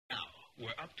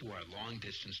We're up to our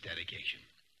long-distance dedication.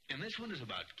 And this one is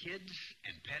about kids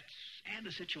and pets and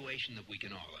a situation that we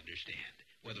can all understand,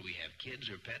 whether we have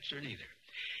kids or pets or neither.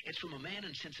 It's from a man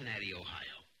in Cincinnati,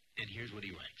 Ohio. And here's what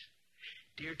he writes.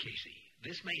 Dear Casey,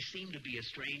 this may seem to be a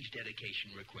strange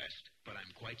dedication request, but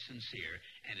I'm quite sincere,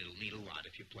 and it'll mean a lot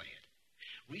if you play it.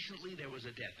 Recently, there was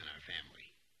a death in our family.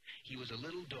 He was a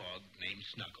little dog named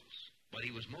Snuggles, but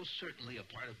he was most certainly a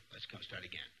part of... Let's start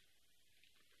again.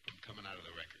 From coming out of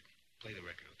the record. Play the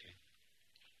record, okay?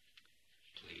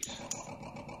 Please.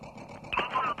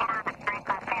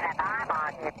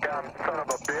 You dumb son of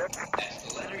a bitch. That's the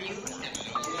letter U and the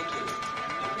number 2.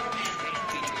 The four champagne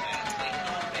features Adam Clayton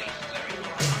on bass, Larry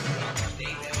Moore on drums,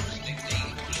 Dave Evans, Nick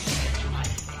Dave, Pete Hedge,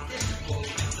 Mike. This is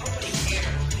bullshit. Nobody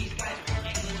cares. These guys are from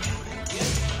England. Who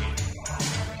gives a shit?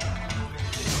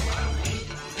 There's a lot of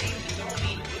wasted names that don't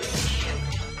mean good shit.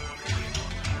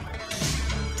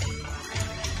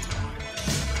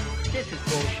 This is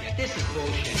bullshit. This is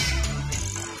bullshit.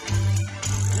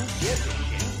 Who gives a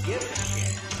shit? Who gives a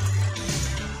shit?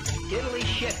 Diddly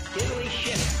shit, diddly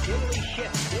shit, diddly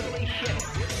shit, diddly shit,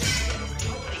 diddly shit.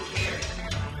 Nobody cares.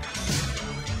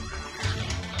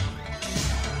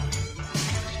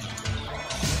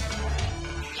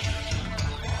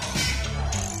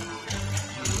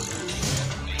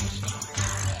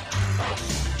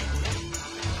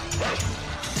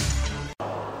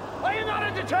 Are you not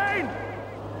entertained?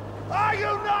 Are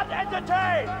you not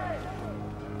entertained?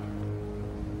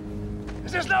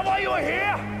 Is this not why you are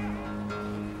here?